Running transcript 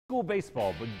School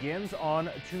baseball begins on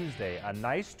Tuesday. A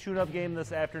nice tune-up game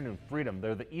this afternoon. Freedom,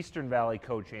 they're the Eastern Valley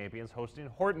co-champions, hosting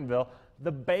Hortonville,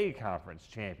 the Bay Conference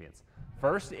champions.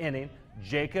 First inning,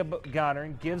 Jacob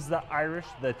Goddard gives the Irish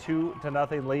the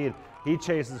 2-0 lead. He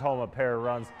chases home a pair of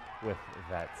runs with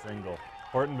that single.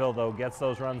 Hortonville, though, gets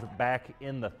those runs back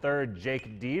in the third.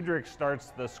 Jake Diedrich starts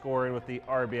the scoring with the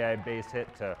RBI base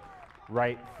hit to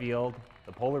right field.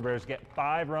 The Polar Bears get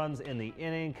 5 runs in the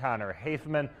inning. Connor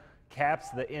Hafeman caps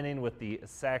the inning with the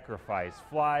sacrifice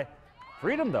fly.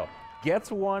 Freedom, though,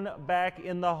 gets one back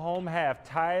in the home half.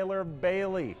 Tyler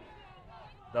Bailey,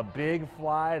 the big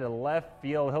fly to left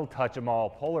field. He'll touch them all.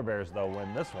 Polar Bears, though,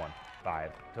 win this one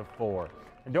 5-4.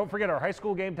 And don't forget our high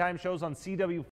school game time shows on CW